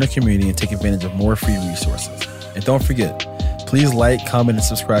can join our community and take advantage of more free resources. And don't forget, please like, comment, and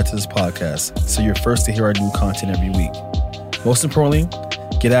subscribe to this podcast so you're first to hear our new content every week. Most importantly,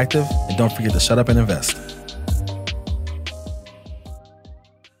 get active and don't forget to shut up and invest.